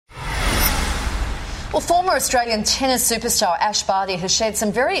Well, former Australian tennis superstar Ash Barty has shared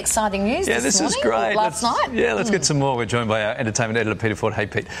some very exciting news this morning. Is great. Last night. Yeah, let's get some more. We're joined by our entertainment editor, Peter Ford. Hey,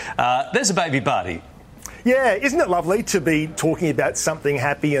 Pete. There's a baby Barty. Yeah, isn't it lovely to be talking about something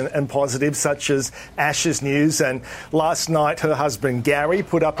happy and positive, such as Ash's news? And last night, her husband Gary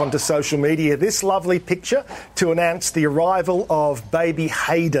put up onto social media this lovely picture to announce the arrival of baby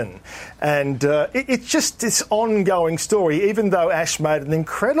Hayden. And it's just this ongoing story, even though Ash made an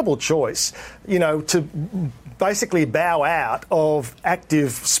incredible choice, you know, to basically bow out of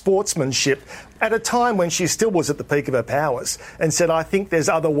active sportsmanship at a time when she still was at the peak of her powers, and said, I think there's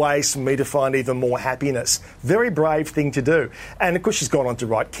other ways for me to find even more happiness. Very brave thing to do. And of course she's gone on to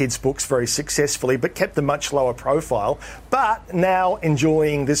write kids' books very successfully, but kept a much lower profile, but now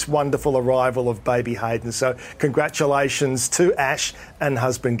enjoying this wonderful arrival of baby Hayden. So congratulations to Ash and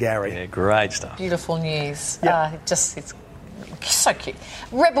husband Gary. Yeah, great stuff. Beautiful news. Yep. It's so cute.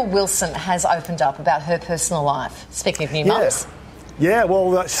 Rebel Wilson has opened up about her personal life. Speaking of new mums. Yeah,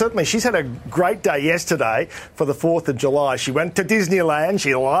 well, certainly. She's had a great day yesterday for the 4th of July. She went to Disneyland.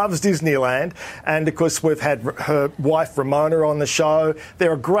 She loves Disneyland. And, of course, we've had her wife Ramona on the show.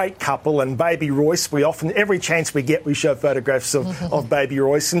 They're a great couple. And baby Royce, every chance we get, we show photographs of baby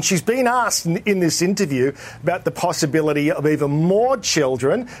Royce. And she's been asked in this interview about the possibility of even more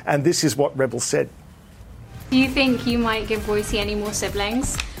children. And this is what Rebel said. Do you think you might give Roycey any more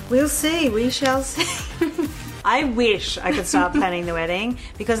siblings? We'll see. We shall see. I wish I could start planning the wedding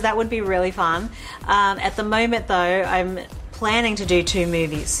because that would be really fun. At the moment, though, I'm planning to do 2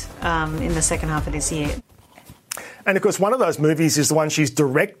 movies in the second half of this year. And, of course, one of those movies is the one she's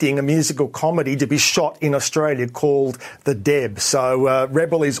directing, a musical comedy to be shot in Australia called The Deb. So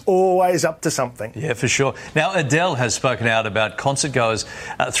Rebel is always up to something. Yeah, for sure. Now, Adele has spoken out about concert goers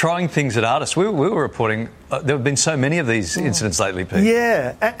throwing things at artists. We were reporting there have been so many of these incidents lately, Pete.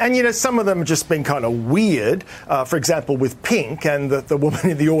 Yeah, and you know, some of them have just been kind of weird. For example, with Pink and the woman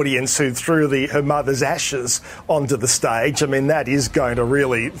in the audience who threw her mother's ashes onto the stage. I mean, that is going to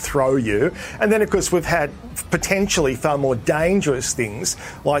really throw you. And then, of course, we've had potentially far more dangerous things,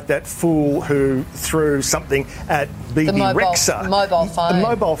 like that fool who threw something at BB Rexa. Mobile phone. The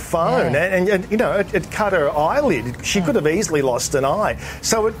mobile phone. Yeah. And you know, it cut her eyelid. She could have easily lost an eye.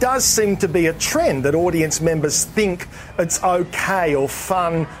 So it does seem to be a trend that audience members think it's okay or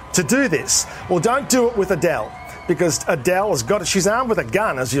fun to do this. Well, don't do it with Adele, because Adele has got it. She's armed with a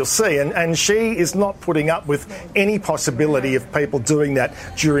gun, as you'll see, and she is not putting up with any possibility of people doing that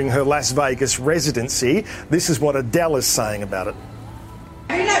during her Las Vegas residency. This is what Adele is saying about it.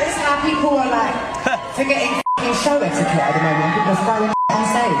 Have you noticed how people are like forgetting show etiquette at the moment? People are throwing on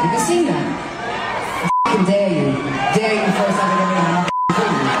stage. Have you seen that? I dare you throw something at me and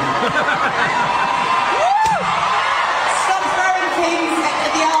Stop throwing things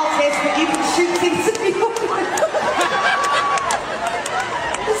at the artist, but you can shoot things at the audience.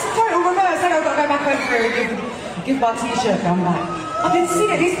 It's a total reverse. I've got to go back over and give my t-shirt come back. I didn't see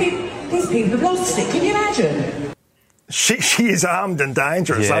it. These people have lost it. Can you imagine? She is armed and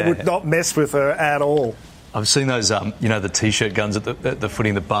dangerous. Yeah. I would not mess with her at all. I've seen those, you know, the T-shirt guns at the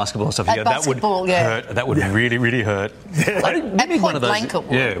footing, the basketball and stuff. At basketball, that would hurt. That would really, really hurt. At point blank it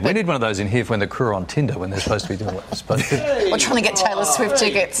would. We need one of those in here for when the crew are on Tinder, when they're supposed to be doing what they're supposed to do. We're trying to get Taylor Swift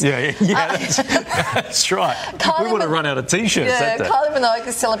tickets. Yeah, that's right. We want to run out of T-shirts. Yeah, Kylie Minogue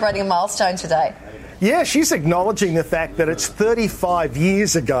is celebrating a milestone today. Yeah, she's acknowledging the fact that it's 35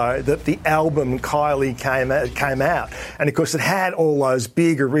 years ago that the album Kylie came out. And, of course, it had all those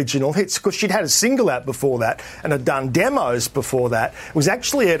big original hits. Of course, she'd had a single out before that and had done demos before that. It was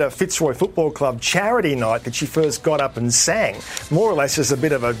actually at a Fitzroy Football Club charity night that she first got up and sang, more or less as a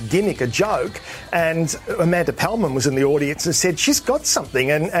bit of a gimmick, a joke. And Amanda Pellman was in the audience and said, she's got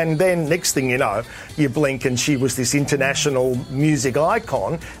something. And then next thing you know, you blink and she was this international music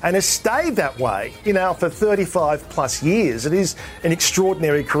icon and has stayed that way. Now for 35 plus years. It is an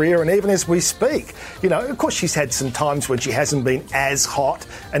extraordinary career, and even as we speak, you know, of course she's had some times when she hasn't been as hot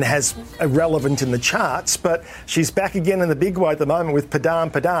and as relevant in the charts, but she's back again in the big way at the moment with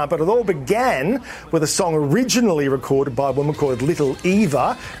Padam Padam. But it all began with a song originally recorded by a woman called Little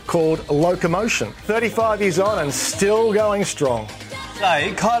Eva called Locomotion. 35 years on and still going strong.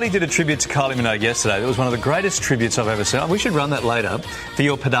 Hey, Kylie did a tribute to Kylie Minogue yesterday. It was one of the greatest tributes I've ever seen. We should run that later for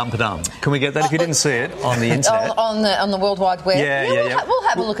your Padam Padam. Can we get that if you didn't see it on the internet? On the World Wide Web? Yeah. We'll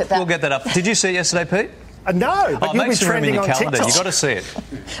have a look at that. We'll get that up. Did you see it yesterday, Pete? No, but you'll be trending on calendar. TikTok. You've got to see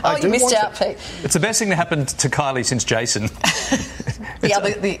it. You missed out, Pete. It's the best thing that happened to Kylie since Jason. The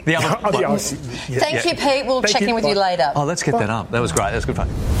other. Thank you, Pete. We'll check in with you later. Oh, let's get that up. That was great. That was good fun.